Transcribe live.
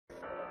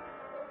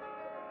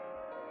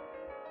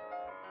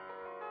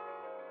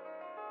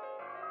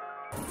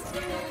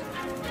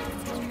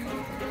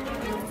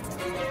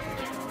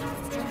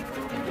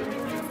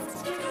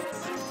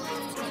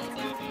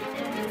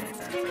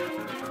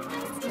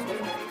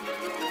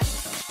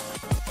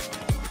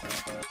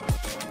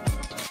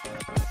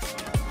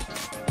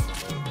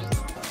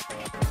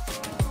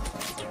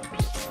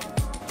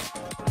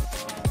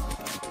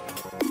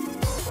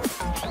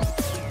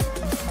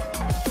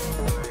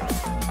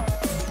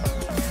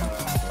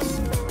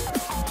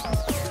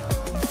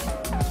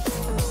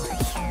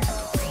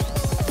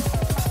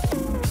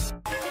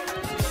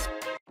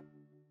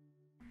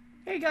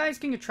Hey guys,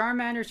 King of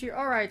Charmanders here.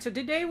 Alright, so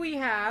today we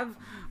have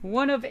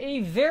one of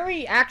a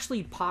very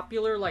actually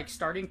popular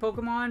starting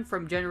Pokemon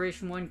from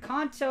Generation 1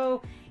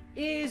 Kanto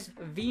is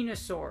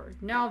Venusaur.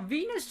 Now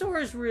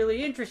Venusaur is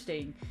really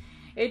interesting.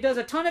 It does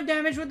a ton of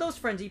damage with those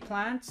Frenzy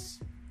Plants.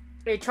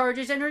 It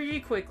charges energy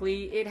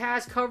quickly. It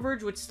has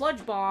coverage with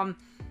Sludge Bomb.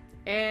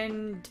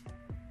 And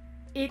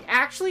it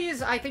actually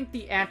is, I think,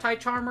 the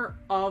anti-charmer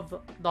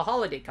of the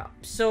Holiday Cup.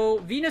 So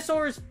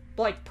Venusaur's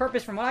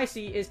purpose from what I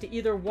see is to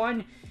either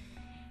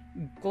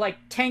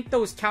tank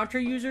those counter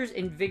users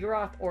in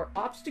Vigoroth or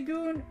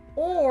Obstagoon,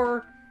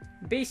 or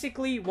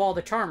basically wall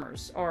the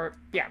Charmers. Or,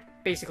 yeah,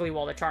 basically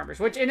wall the Charmers.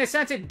 Which, in a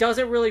sense, it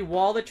doesn't really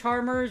wall the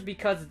Charmers,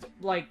 because,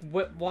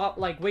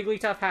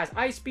 Wigglytuff has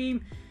Ice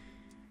Beam.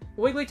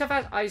 Wigglytuff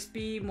has Ice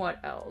Beam, what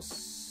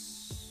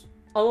else?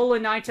 Alola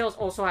Ninetales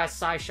also has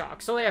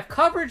Psyshock. So they have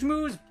coverage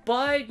moves,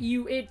 but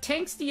it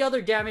tanks the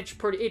other damage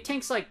it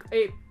tanks,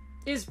 it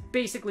is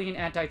basically an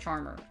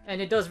anti-charmer.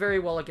 And it does very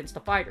well against the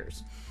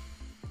fighters.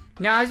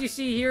 Now, as you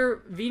see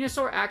here,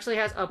 Venusaur actually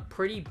has a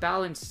pretty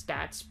balanced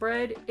stat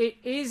spread. It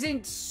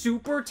isn't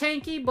super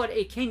tanky, but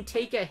it can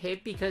take a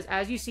hit because,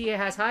 as you see, it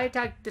has high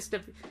attack,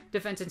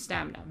 defense, and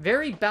stamina.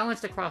 Very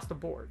balanced across the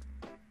board.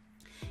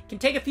 It can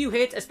take a few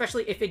hits,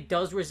 especially if it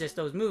does resist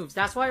those moves.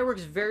 That's why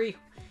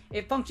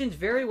it functions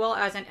very well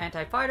as an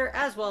anti-fighter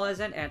as well as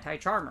an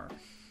anti-charmer.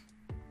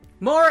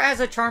 More as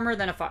a charmer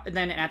than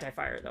an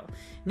anti-fire, though.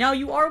 Now,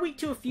 you are weak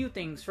to a few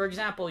things. For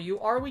example, you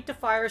are weak to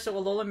fire, so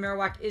Alola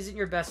Marowak isn't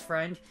your best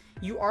friend.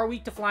 You are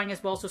weak to flying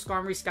as well, so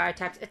Skarmory, Sky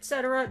Attacks,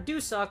 etc. do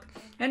suck.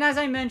 And as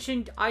I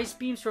mentioned, Ice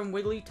Beams from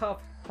Wigglytuff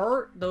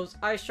hurt. Those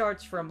Ice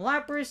Shards from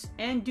Lapras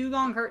and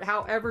Dugong hurt.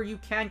 However, you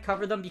can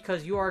cover them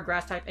because you are a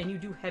Grass type and you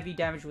do heavy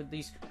damage with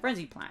these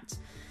Frenzy Plants.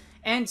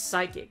 And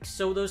Psychic.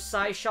 So those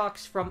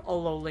Psyshocks from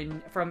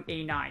Alolan, from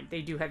A9,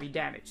 they do heavy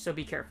damage, so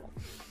be careful.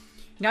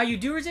 Now, you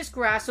do resist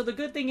Grass, so the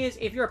good thing is,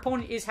 if your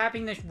opponent is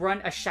having to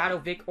run a Shadow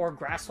Vic or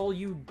Grass Hole,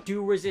 you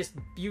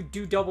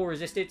do double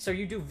resist it, so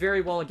you do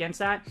very well against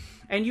that.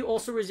 And you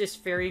also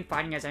resist Fairy and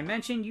Fighting, as I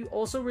mentioned. You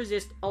also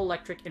resist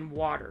Electric and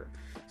Water.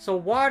 So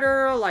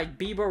water, like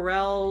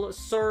Bibarel,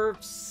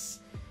 Surfs,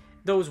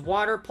 those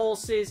Water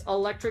Pulses,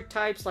 Electric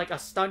types, like a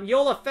Stun,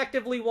 you'll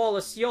effectively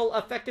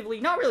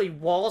not really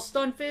wall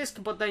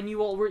Stunfisk, but then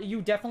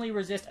you definitely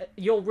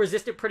you'll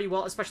resist it pretty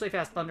well, especially if it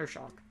has Thunder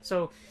Shock.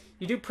 So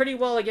you do pretty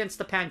well against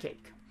the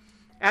Pancake.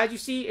 As you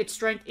see, its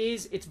strength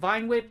is its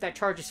Vine Whip that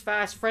charges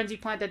fast, Frenzy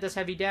Plant that does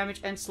heavy damage,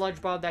 and Sludge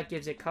Bomb that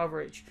gives it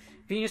coverage.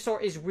 Venusaur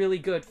is really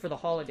good for the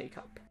Holiday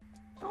Cup.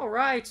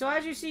 Alright, so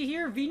as you see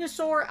here,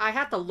 Venusaur, I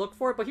have to look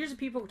for it, but here's the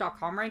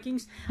People.com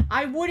rankings.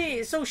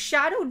 So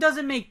Shadow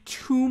doesn't make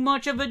too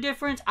much of a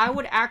difference. I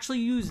would actually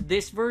use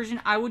this version.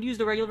 I would use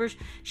the regular version.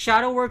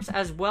 Shadow works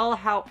as well,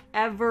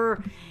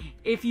 however,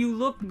 if you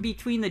look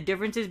between the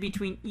differences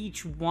between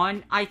each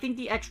one, I think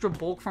the extra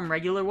bulk from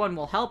regular one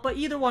will help, but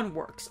either one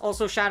works.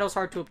 Also, Shadow's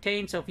hard to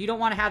obtain, so if you don't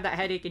want to have that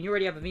headache and you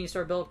already have a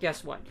Venusaur build,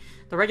 guess what?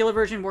 The regular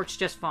version works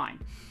just fine,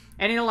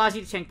 and it allows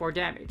you to tank more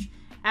damage.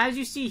 As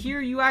you see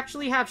here, you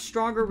actually have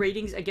stronger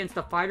ratings against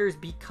the fighters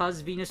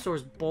because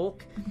Venusaur's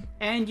bulk,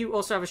 and you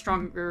also have a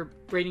stronger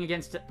rating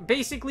against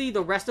basically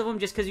the rest of them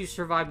just because you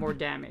survive more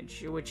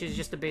damage, which is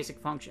just a basic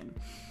function.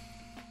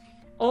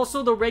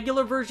 Also, the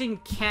regular version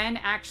can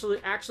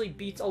actually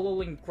beats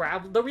Alolan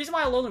Gravel. The reason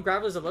why Alolan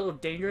Gravel is a little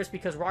dangerous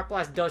because Rock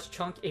Blast does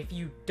chunk if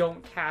you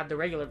don't have the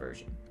regular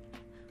version.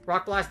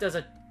 Rock Blast does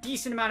a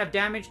decent amount of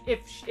damage if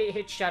it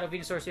hits Shadow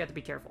Venusaur, so you have to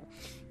be careful.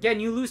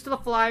 Again, you lose to the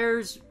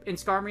Flyers in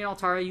Skarmory and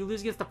Altaria. You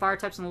lose against the Fire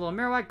types in Alola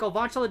Marowak.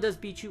 Galvantula does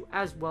beat you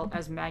as well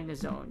as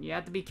Magnezone. You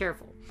have to be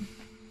careful.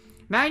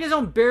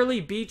 Magnezone barely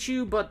beats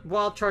you, but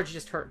Wild Charge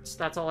just hurts.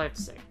 That's all I have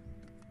to say.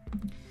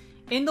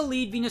 In the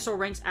lead, Venusaur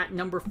ranks at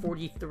number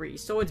 43.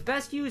 So it's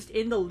best used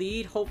in the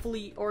lead,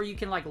 hopefully, or you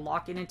can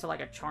lock it into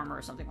a Charmer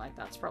or something like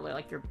that. It's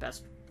probably your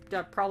best,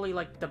 probably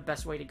the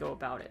best way to go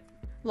about it.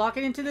 Lock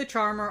it into the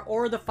Charmer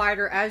or the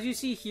Fighter. As you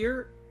see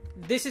here,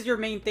 this is your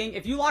main thing.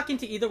 If you lock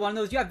into either one of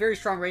those, you have very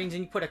strong ratings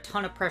and you put a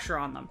ton of pressure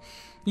on them.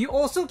 You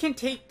also can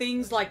take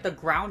things like the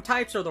ground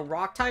types or the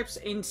rock types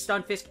in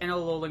Stunfisk and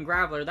Alolan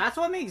Graveler. That's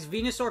what makes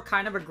Venusaur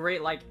kind of a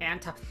great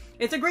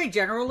it's a great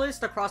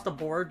generalist across the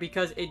board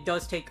because it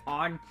does take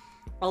on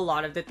a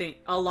lot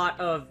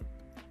of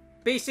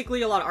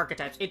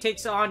archetypes. It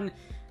takes on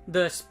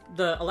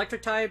the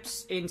electric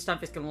types in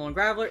Stunfisk and Alolan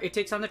Graveler. It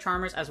takes on the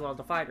Charmers as well as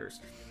the Fighters.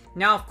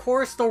 Now, of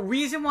course, the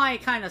reason why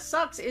it kind of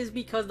sucks is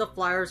because the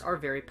Flyers are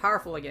very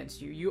powerful against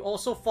you. You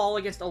also fall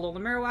against Alola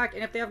Marowak,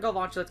 and if they have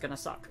Galvantula, it's going to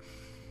suck.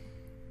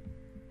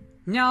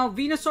 Now,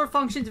 Venusaur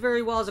functions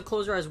very well as a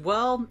closer as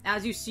well.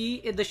 As you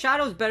see, the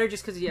Shadow is better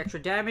just because of the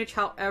extra damage.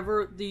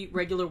 However, the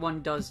regular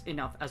one does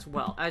enough as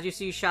well. As you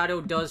see, Shadow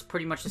does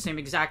pretty much the same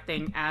exact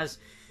thing as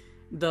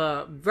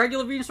the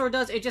regular Venusaur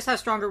does. It just has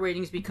stronger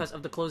ratings because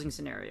of the closing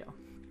scenario.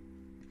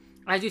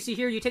 As you see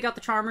here, you take out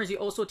the Charmers, you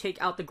also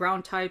take out the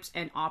ground types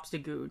and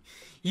Obstagoon.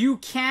 You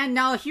can,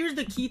 now here's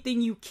the key thing,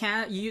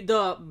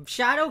 the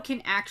Shadow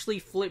can actually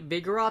flip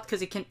Vigoroth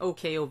because it can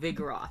OKO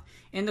Vigoroth.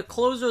 In the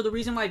closer, the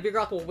reason why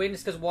Vigoroth will win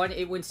is because 1,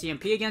 it wins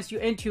CMP against you,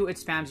 and 2, it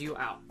spams you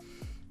out.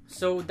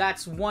 So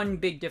that's one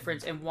big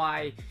difference in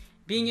why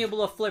being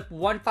able to flip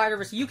one fighter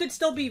versus... You could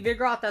still beat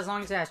Vigoroth as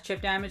long as it has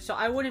chip damage, so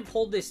I wouldn't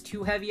pull this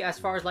too heavy as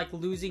far as like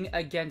losing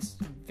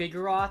against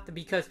Vigoroth,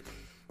 because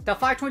the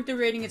 523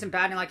 rating isn't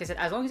bad, and like I said,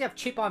 as long as you have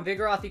chip on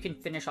Vigoroth, you can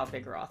finish off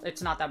Vigoroth.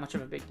 It's not that much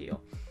of a big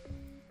deal.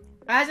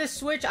 As a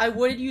switch, I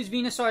would use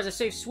Venusaur as a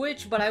safe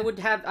switch, but I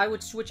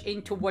would switch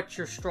into what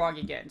you're strong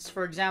against.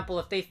 For example,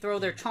 if they throw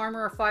their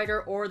Charmer or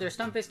Fighter or their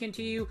Stunfisk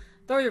into you,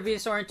 throw your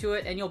Venusaur into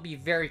it and you'll be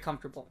very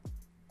comfortable.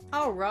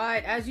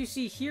 Alright, as you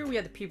see here, we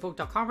have the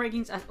PWPoke.com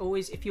rankings. As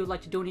always, if you would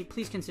like to donate,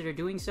 please consider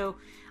doing so.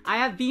 I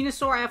have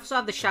Venusaur, I also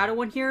have the Shadow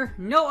one here.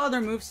 No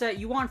other moveset.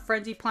 You want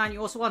Frenzy Plant,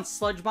 you also want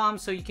Sludge Bomb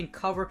so you can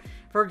cover,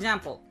 for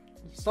example,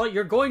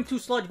 you're going to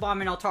Sludge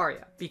Bomb in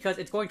Altaria because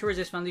it's going to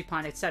resist Frenzy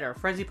Plant, etc.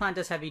 Frenzy Plant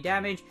does heavy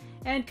damage,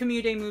 and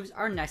Community moves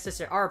are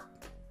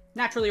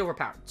naturally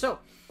overpowered. So,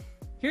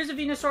 here's a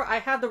Venusaur. I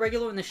have the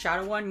regular and the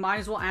Shadow one. Might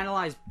as well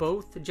analyze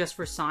both just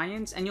for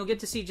science, and you'll get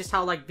to see just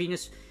how like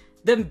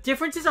the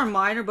differences are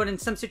minor, but in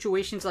some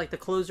situations like the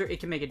closer, it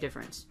can make a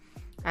difference.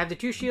 I have the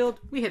 2 shield.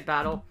 We hit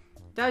battle.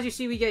 As you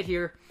see, we get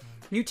here.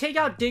 You take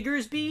out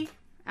Diggersby.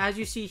 As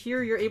you see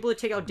here, you're able to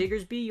take out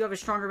Diggersby. You have a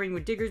stronger rating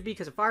with Diggersby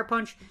because of Fire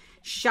Punch.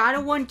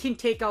 Shadow one can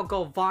take out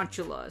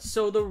Galvantula.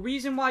 So the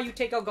reason why you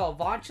take out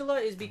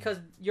Galvantula is because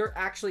you're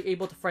actually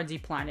able to Frenzy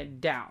Plant it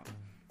down.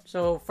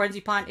 So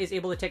Frenzy Plant is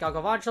able to take out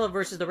Galvantula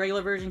versus the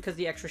regular version because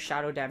the extra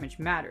shadow damage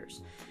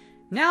matters.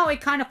 Now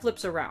it kind of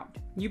flips around.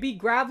 You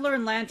beat Graveler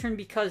and Lantern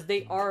because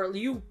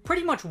you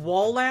pretty much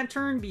wall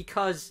Lantern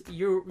because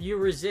you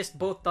resist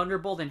both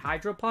Thunderbolt and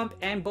Hydro Pump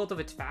and both of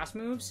its fast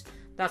moves.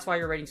 That's why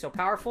your rating's so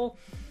powerful.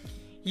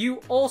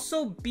 You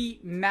also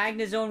beat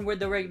Magnezone with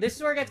the regular... This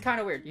is where it gets kind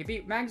of weird. You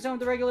beat Magnezone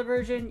with the regular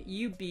version.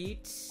 You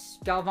beat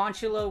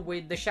Galvantula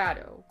with the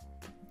Shadow.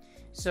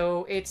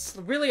 So it's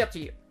really up to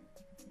you.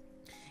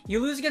 You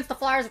lose against the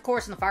Flyers, of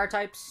course, and the Fire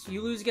types.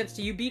 You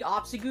beat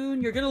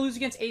Obstagoon. You're going to lose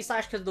against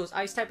A-Slash because of those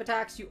Ice type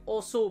attacks. You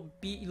also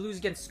lose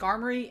against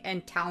Skarmory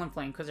and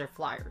Talonflame because they're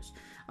Flyers.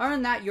 Other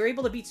than that, you're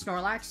able to beat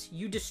Snorlax.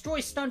 You destroy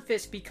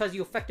Stunfisk because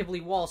you effectively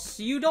wall.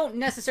 So you don't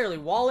necessarily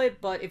wall it,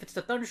 but if it's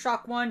the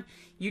Thundershock one,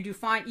 you do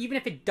fine. Even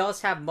if it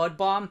does have Mud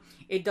Bomb,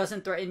 it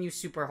doesn't threaten you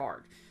super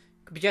hard.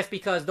 Just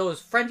because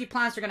those Frenzy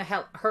Plants are going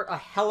to hurt a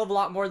hell of a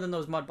lot more than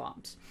those Mud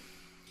Bombs.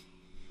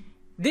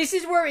 This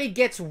is where it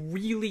gets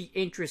really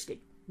interesting.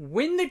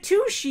 Win the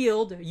 2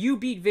 shield, you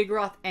beat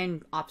Vigoroth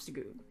and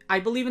Obstagoon. I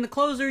believe in the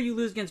closer, you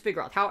lose against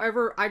Vigoroth.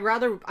 However,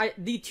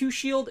 the 2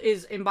 shield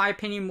is, in my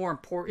opinion, more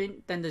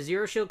important than the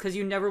 0 shield because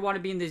you never want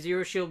to be in the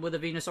 0 shield with a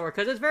Venusaur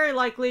because it's very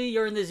likely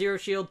you're in the 0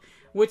 shield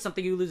with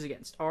something you lose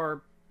against.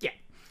 Or, yeah.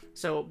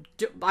 So,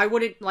 I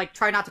wouldn't,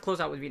 try not to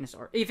close out with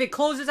Venusaur. If it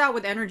closes out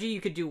with energy,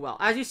 you could do well.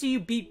 As you see, you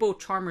beat both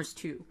Charmers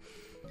too.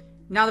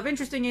 Now, the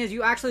interesting is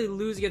you actually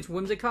lose against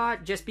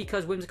Whimsicott just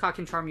because Whimsicott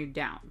can charm you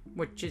down,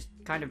 which is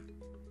kind of...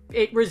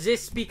 It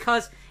resists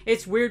because...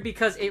 It's weird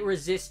because it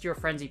resists your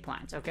Frenzy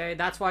Plants, okay?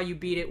 That's why you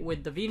beat it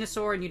with the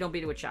Venusaur and you don't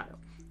beat it with Shadow.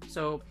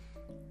 So,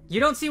 you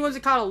don't see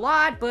Whimsicott a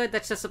lot, but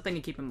that's just something to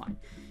keep in mind.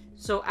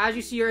 So, as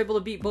you see, you're able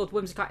to beat both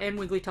Whimsicott and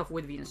Wigglytuff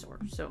with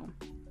Venusaur. So,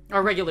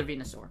 or regular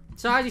Venusaur.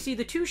 So, as you see,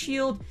 the 2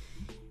 shield,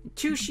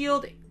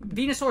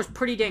 Venusaur is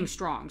pretty dang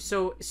strong.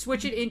 So,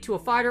 switch it into a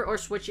fighter or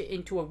switch it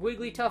into a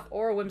Wigglytuff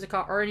or a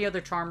Whimsicott or any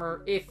other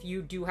Charmer if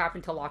you do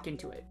happen to lock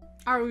into it.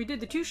 Alright, we did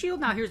the 2 shield,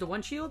 now here's the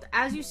 1 shield.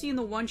 As you see in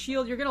the 1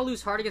 shield, you're going to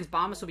lose hard against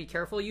Bombus, so be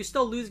careful. You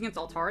still lose against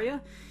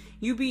Altaria.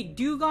 You beat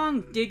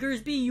Dugong,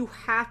 Diggersby. You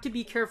have to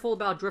be careful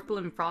about Drifblim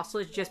and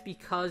Frostless just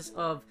because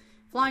of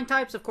flying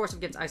types, of course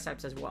against ice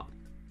types as well.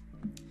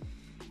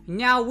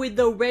 Now with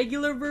the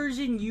regular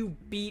version, you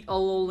beat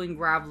Alolan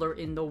Graveler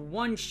in the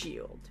 1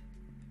 shield.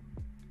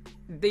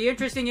 The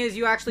interesting is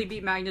you actually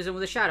beat Magnezone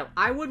with a Shadow.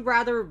 I would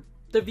rather...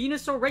 The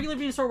regular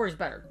Venusaur works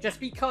better.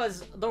 Just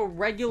because the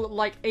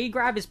regular,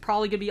 A-Grab is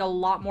probably going to be a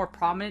lot more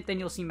prominent than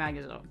you'll see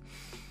Magnezone.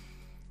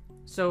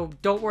 So,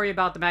 don't worry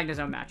about the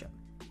Magnezone matchup.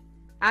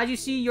 As you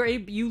see,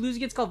 you lose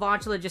against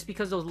Galvantula just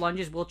because those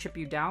lunges will chip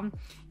you down.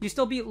 You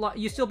still beat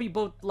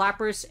both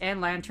Lapras and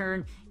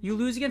Lantern. You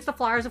lose against the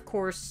Flyers, of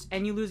course,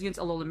 and you lose against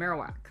Alolan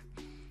Marowak.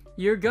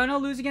 You're gonna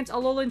lose against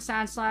Alolan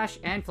Sandslash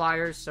and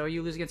Flyers, so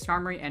you lose against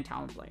Skarmory and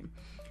Talonflame.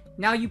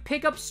 Now, you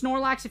pick up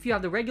Snorlax if you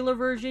have the regular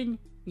version.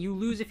 You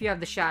lose if you have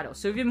the Shadow.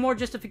 So even more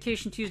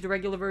justification to use the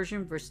regular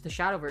version versus the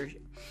Shadow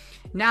version.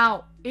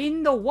 Now,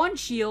 in the one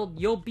shield,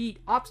 you'll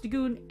beat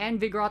Obstagoon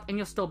and Vigoroth, and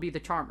you'll still beat the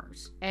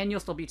Charmers. And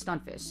you'll still beat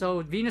Stunfisk.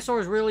 So Venusaur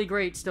is really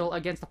great still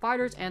against the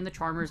fighters and the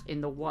Charmers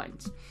in the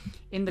ones.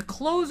 In the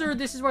closer,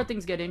 this is where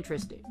things get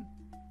interesting.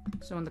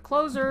 So in the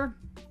closer,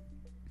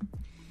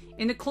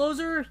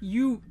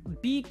 you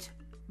beat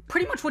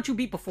pretty much what you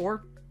beat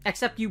before.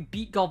 Except you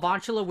beat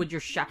Galvantula with your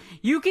Shadow.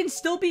 You can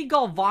still beat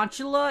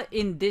Galvantula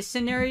in this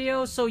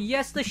scenario. So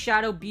yes, the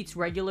Shadow beats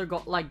regular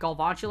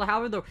Galvantula.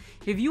 However,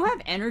 if you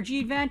have energy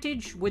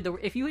advantage with the...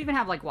 If you even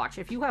have, like, watch.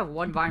 If you have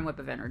one Vine Whip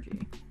of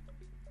energy.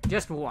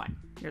 Just one.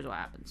 Here's what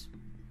happens.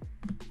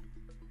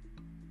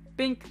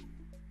 Bink.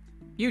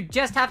 You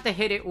just have to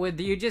hit it with...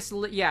 You just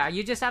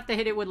have to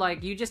hit it with,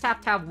 like... You just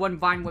have to have one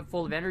Vine Whip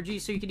full of energy.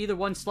 So you can either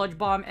one Sludge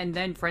Bomb and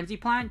then Frenzy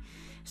Plant.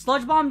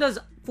 Sludge Bomb does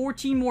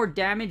 14 more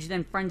damage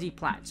than Frenzy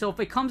Plant. So if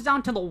it comes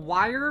down to the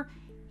wire,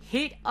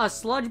 hit a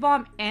Sludge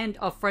Bomb and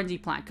a Frenzy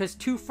Plant. Because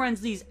two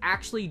Frenzies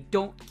actually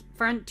won't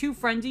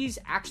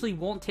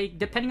take...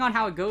 Depending on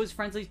how it goes,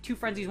 two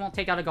Frenzies won't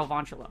take out a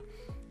Galvantula.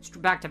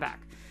 Back to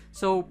back.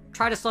 So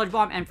try to Sludge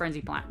Bomb and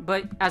Frenzy Plant.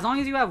 But as long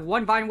as you have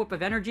one Vine Whip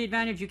of energy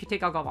advantage, you can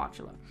take out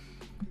Galvantula.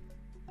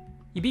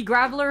 You beat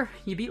Graveler,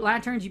 you beat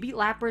Lanturns, you beat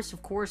Lapras,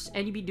 of course,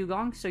 and you beat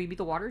Dugong, so you beat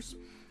the Waters.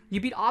 You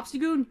beat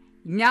Obstagoon.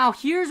 Now,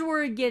 here's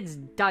where it gets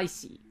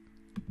dicey.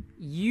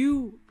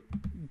 You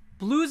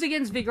lose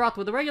against Vigoroth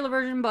with the regular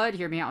version, but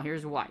hear me out.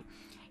 Here's why.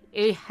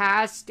 It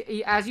has,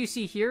 as you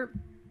see here,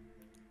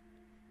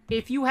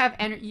 if you have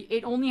energy,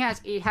 it has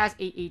 8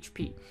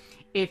 HP.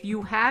 If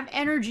you have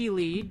energy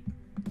lead,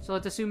 so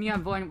let's assume you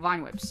have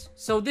Vine Whips.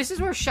 So this is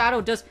where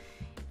Shadow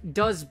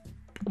does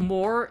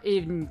more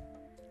in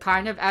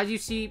kind of, as you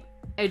see,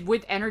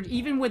 with energy,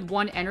 even with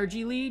one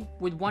energy lead,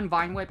 with one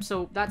Vine Whip.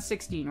 So that's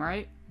 16,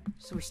 right?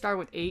 So we start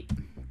with 8.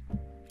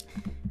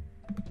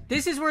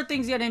 This is where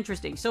things get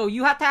interesting. So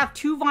you have to have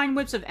 2 Vine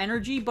Whips of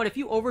energy, but if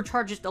you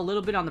overcharge just a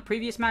little bit on the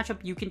previous matchup,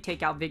 you can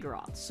take out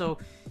Vigoroth. So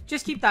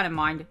just keep that in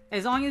mind.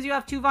 As long as you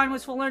have 2 Vine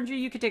Whips full energy,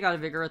 you can take out a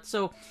Vigoroth.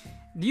 So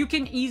you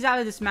can ease out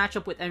of this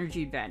matchup with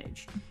energy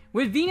advantage.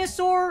 With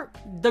Venusaur,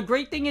 the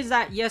great thing is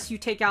that, yes, you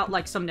take out,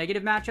 like, some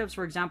negative matchups.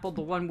 For example,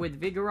 the one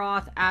with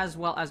Vigoroth, as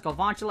well as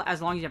Galvantula,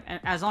 as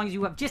long as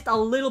you have just a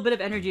little bit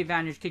of energy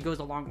advantage, it goes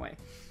a long way.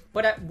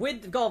 But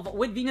with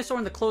Venusaur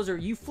in the closer,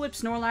 you flip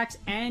Snorlax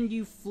and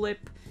you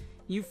flip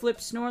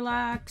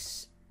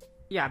Snorlax.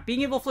 Yeah,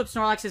 being able to flip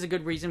Snorlax is a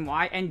good reason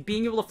why, and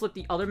being able to flip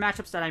the other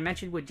matchups that I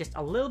mentioned with just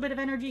a little bit of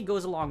energy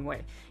goes a long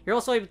way. You're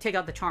also able to take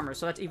out the Charmers,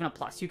 so that's even a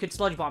plus. You could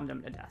Sludge Bomb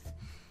them to death.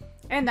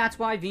 And that's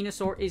why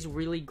Venusaur is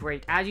really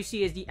great. As you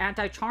see, is the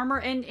anti-Charmer,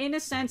 and in a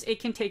sense,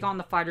 it can take on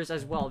the fighters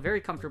as well,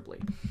 very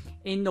comfortably.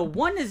 In the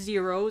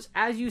 1-0s,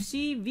 as you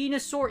see,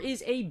 Venusaur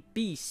is a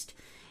beast.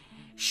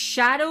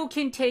 Shadow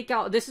can take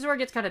out... This is where it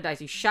gets kind of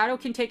dicey. Shadow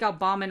can take out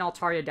Bomb and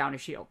Altaria down a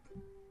shield.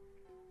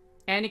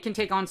 And it can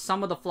take on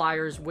some of the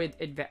flyers with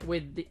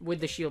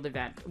the shield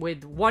advantage.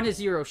 With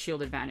 1-0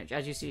 shield advantage,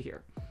 as you see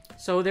here.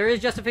 So there is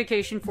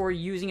justification for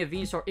using a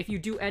Venusaur. If you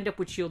do end up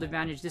with shield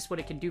advantage, this is what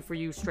it can do for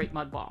you. Straight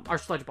Mud Bomb. Or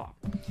Sludge Bomb.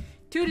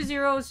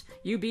 2-0s,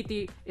 you beat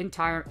the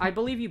entire... I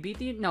believe you beat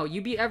the... No,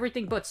 you beat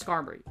everything but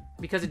Skarmory.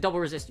 Because it double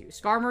resists you.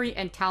 Skarmory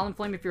and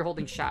Talonflame if you're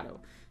holding Shadow.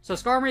 So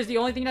Skarmory is the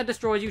only thing that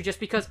destroys you just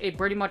because it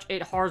pretty much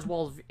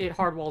hardwalls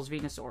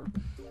Venusaur.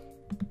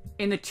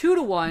 In the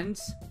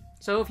 2-1s,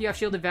 so if you have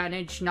shield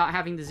advantage, not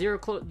having the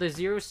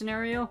zero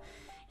scenario,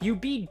 you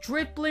beat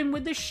Drifblim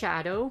with the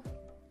Shadow.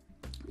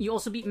 You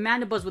also beat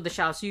Mandibuzz with the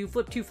Shadow, so you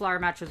flip 2 flyer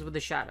matches with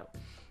the Shadow.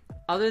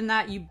 Other than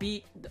that, you're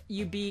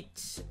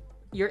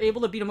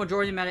able to beat a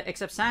majority of meta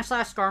except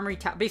Sandslash,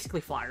 Skarmory,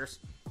 basically flyers,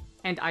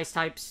 and ice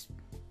types.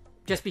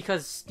 Just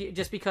because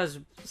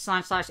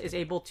Sandslash is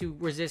able to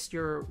resist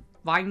your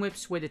Vine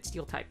Whips with its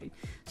Steel typing.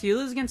 So you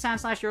lose against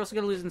Sandslash, you're also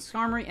going to lose against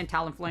Skarmory and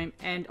Talonflame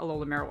and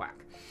Alola Marowak.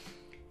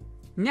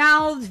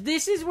 Now,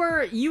 this is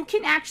where you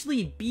can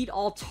actually beat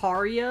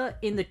Altaria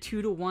in the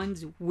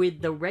 2-1s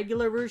with the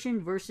regular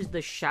version versus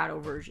the Shadow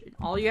version.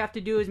 All you have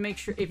to do is make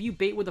sure, if you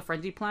bait with a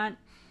Frenzy Plant,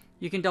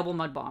 you can double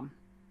Mud Bomb.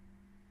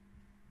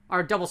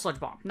 Or double Sludge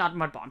Bomb. Not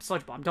Mud Bomb,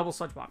 Sludge Bomb. Double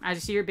Sludge Bomb. As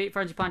you see here, bait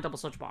Frenzy Plant, double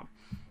Sludge Bomb.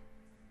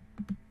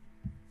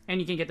 And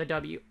you can get the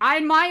W.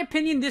 In my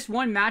opinion, this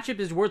one matchup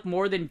is worth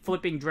more than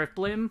flipping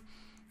Drifblim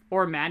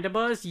or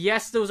Mandibuzz.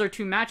 Yes, those are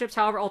 2 matchups.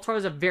 However, Altaria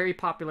is a very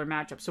popular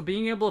matchup. So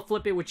being able to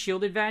flip it with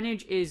shield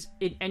advantage is,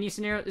 in any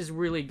scenario, is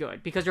really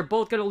good. Because they're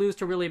both going to lose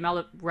to really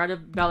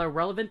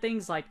relevant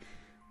things like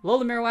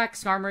Alola Marowak,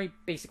 Skarmory,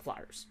 basic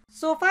flyers.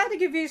 So if I had to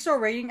give Venusaur a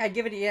rating, I'd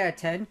give it an 8 out of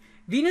 10.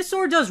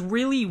 Venusaur does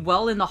really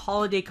well in the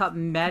Holiday Cup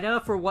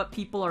meta for what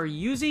people are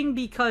using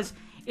because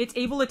it's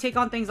able to take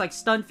on things like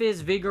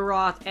Stunfisk,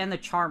 Vigoroth, and the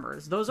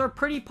Charmers. Those are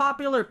pretty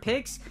popular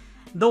picks.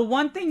 The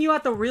one thing you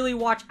have to really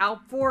watch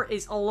out for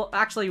is,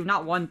 actually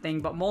not one thing,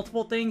 but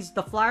multiple things,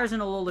 the Flyers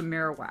and Alola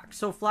Marowak.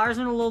 So Flyers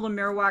and Alola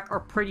Marowak are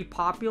pretty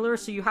popular,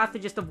 so you have to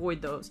just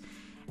avoid those.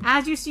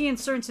 As you see in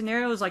certain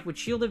scenarios, like with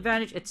shield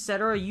advantage,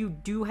 etc., you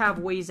do have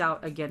ways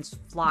out against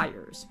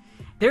Flyers.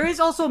 There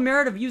is also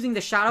merit of using the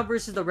Shadow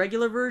versus the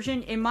regular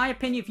version. In my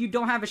opinion, if you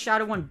don't have a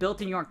Shadow one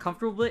built and you aren't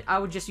comfortable with it, I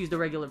would just use the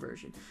regular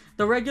version.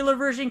 The regular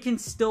version can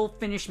still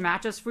finish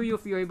matchups for you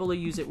if you're able to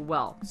use it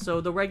well. So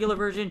the regular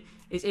version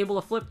is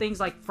able to flip things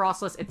like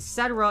Frostless,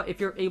 etc. if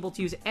you're able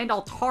to use it, and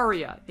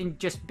Altaria in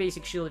just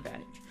basic shield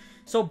advantage.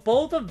 So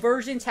both of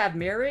versions have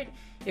merit.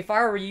 If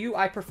I were you,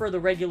 I prefer the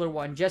regular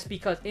one, just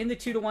because in the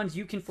 2-to-1s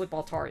you can flip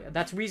Altaria.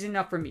 That's reason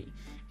enough for me.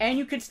 And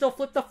you can still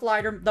flip the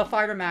fighter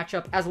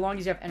matchup as long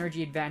as you have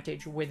energy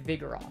advantage with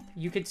Vigoroth.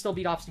 You can still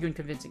beat Obstagoon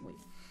convincingly.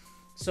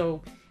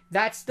 So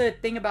that's the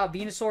thing about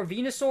Venusaur.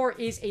 Venusaur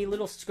is a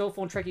little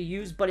skillful and tricky to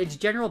use, but its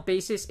general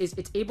basis is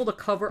it's able to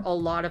cover a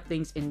lot of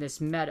things in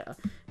this meta.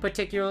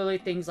 Particularly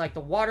things like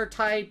the water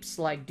types,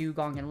 like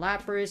Dugong and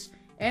Lapras,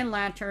 and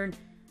Lantern,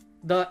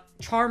 the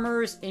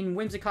Charmers in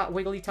Whimsicott,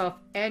 Wigglytuff,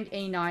 and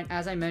A9,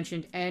 as I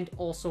mentioned, and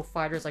also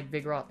fighters like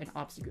Vigoroth and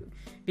Obstagoon.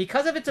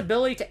 Because of its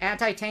ability to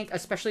anti-tank,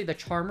 especially the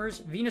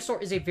Charmers,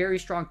 Venusaur is a very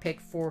strong pick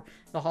for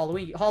the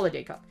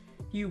Holiday Cup.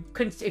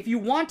 If you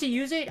want to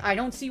use it, I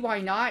don't see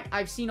why not.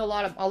 I've seen a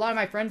lot of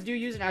my friends do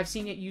use it, and I've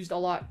seen it used a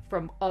lot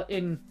from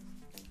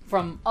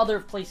other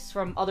places,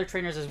 from other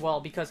trainers as well,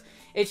 because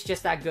it's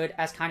just that good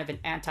as kind of an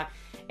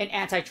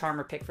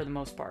anti-Charmer pick for the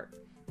most part.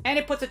 And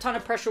it puts a ton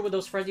of pressure with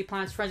those Frenzy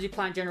Plants. Frenzy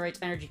Plant generates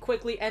energy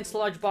quickly, and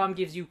Sludge Bomb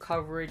gives you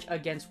coverage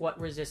against what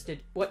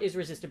is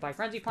resisted by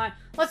Frenzy Plant,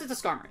 unless it's a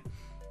Skarmory.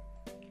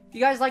 If you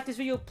guys like this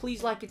video,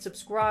 please like and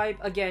subscribe.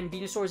 Again,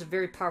 Venusaur is a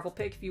very powerful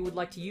pick. If you would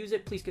like to use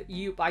it, please.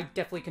 I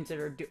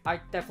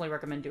definitely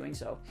recommend doing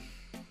so.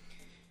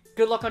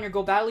 Good luck on your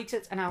Go Battle League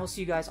sets, and I will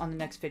see you guys on the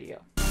next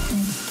video.